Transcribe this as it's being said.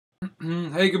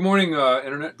Hey, good morning,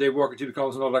 Internet. Dave Walker, TV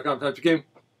Columns, NOLA.com. Time to game.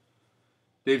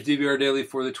 Dave's DVR Daily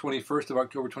for the 21st of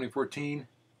October, 2014.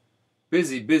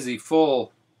 Busy,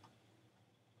 full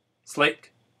slate.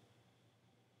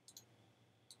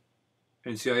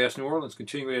 NCIS New Orleans,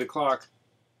 continuing at 8 o'clock.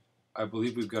 I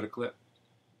believe we've got a clip.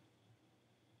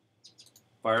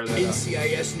 Fire that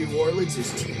NCIS New Orleans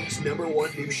is TV's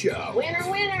 #1 new show.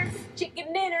 Winner,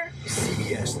 chicken dinner.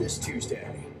 CBS this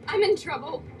Tuesday. I'm in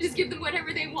trouble. Just give them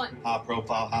whatever they want.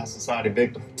 High-profile, high-society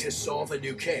victim. To solve a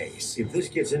new case, If this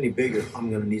gets any bigger,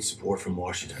 I'm going to need support from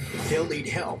Washington. they'll need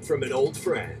help from an old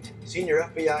friend. Senior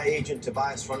FBI agent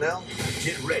Tobias Farnell.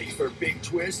 Get ready for big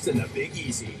twists and the big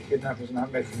easy. Kidnappers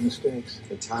not making mistakes.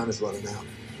 The time is running out.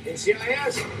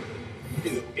 NCIS.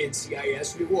 New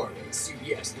NCIS New Orleans,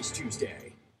 CBS this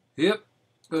Tuesday. Yep.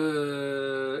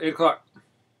 8 o'clock.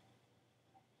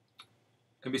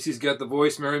 NBC's got The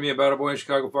Voice, Marry Me, About a Boy in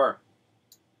Chicago Fire.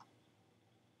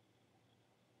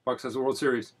 Fox has the World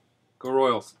Series. Go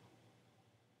Royals.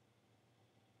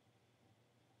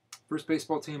 First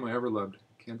baseball team I ever loved.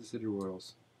 Kansas City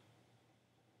Royals.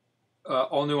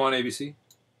 All new on ABC.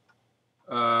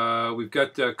 We've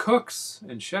got cooks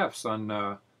and chefs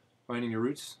on Finding Your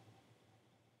Roots.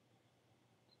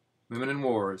 Women in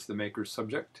War is the maker's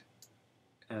subject.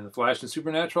 And The Flash and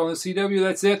Supernatural on the CW.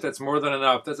 That's it. That's more than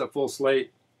enough. That's a full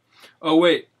slate. Oh,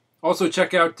 wait. Also,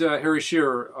 check out Harry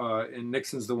Shearer in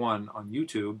Nixon's the One on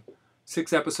YouTube.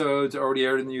 6 episodes, already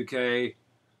aired in the UK.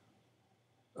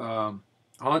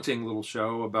 Haunting little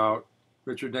show about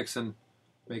Richard Nixon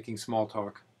making small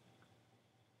talk.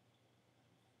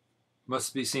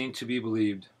 Must be seen to be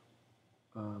believed.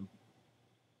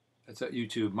 That's at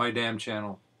YouTube, my damn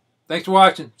channel. Thanks for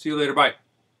watching. See you later. Bye.